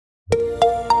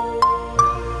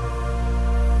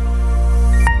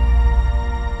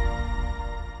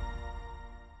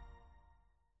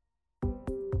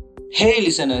Hey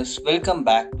listeners, welcome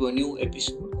back to a new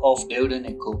episode of David and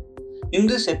Echo. In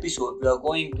this episode, we are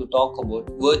going to talk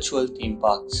about virtual theme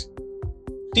parks.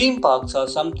 Theme parks are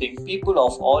something people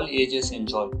of all ages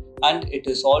enjoy, and it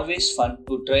is always fun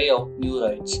to try out new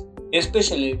rides.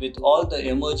 Especially with all the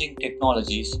emerging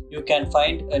technologies, you can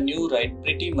find a new ride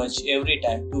pretty much every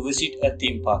time to visit a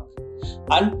theme park.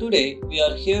 And today, we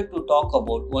are here to talk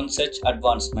about one such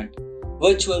advancement: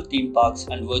 virtual theme parks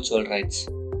and virtual rides.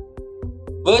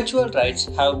 Virtual rides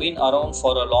have been around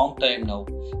for a long time now.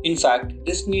 In fact,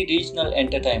 Disney Regional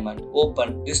Entertainment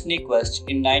opened Disney Quest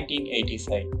in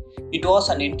 1985. It was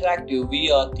an interactive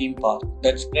VR theme park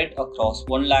that spread across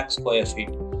 1 lakh square feet,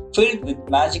 filled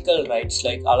with magical rides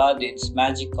like Aladdin's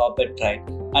Magic Carpet Ride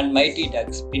and Mighty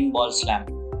Ducks Pinball Slam.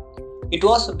 It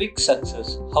was a big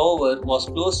success, however, was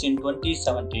closed in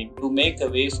 2017 to make a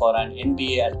way for an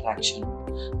NBA attraction.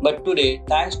 But today,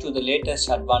 thanks to the latest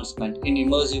advancement in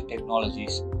immersive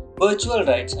technologies, virtual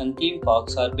rides and theme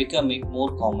parks are becoming more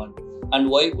common. And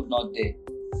why would not they?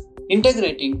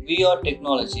 Integrating VR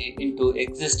technology into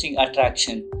existing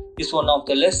attraction is one of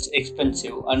the less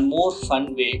expensive and more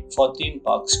fun way for theme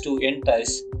parks to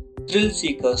entice thrill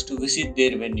seekers to visit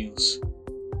their venues.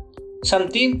 Some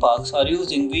theme parks are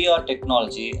using VR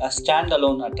technology as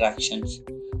standalone attractions,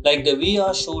 like the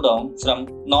VR Showdown from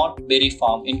Knott's Berry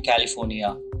Farm in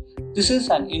California. This is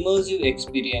an immersive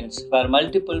experience where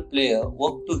multiple players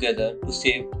work together to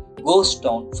save Ghost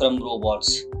Town from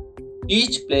robots.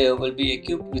 Each player will be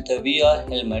equipped with a VR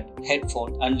helmet,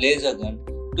 headphone, and laser gun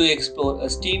to explore a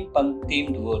steampunk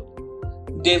themed world.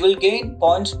 They will gain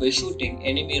points by shooting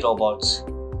enemy robots.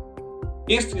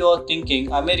 If you are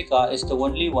thinking America is the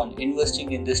only one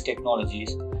investing in these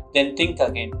technologies, then think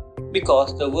again,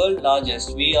 because the world's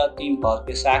largest VR theme park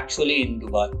is actually in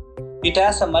Dubai. It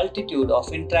has a multitude of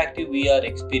interactive VR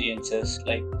experiences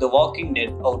like The Walking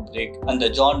Dead Outbreak and the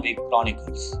John Wick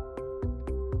Chronicles.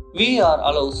 VR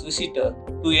allows visitors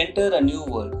to enter a new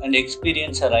world and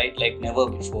experience a ride like never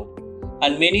before.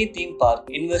 And many theme parks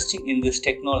investing in these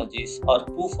technologies are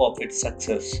proof of its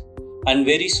success. And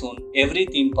very soon, every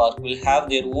theme park will have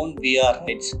their own VR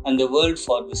rides and the world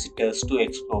for visitors to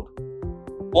explore.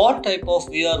 What type of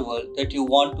VR world that you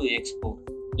want to explore?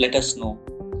 Let us know.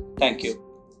 Thank you.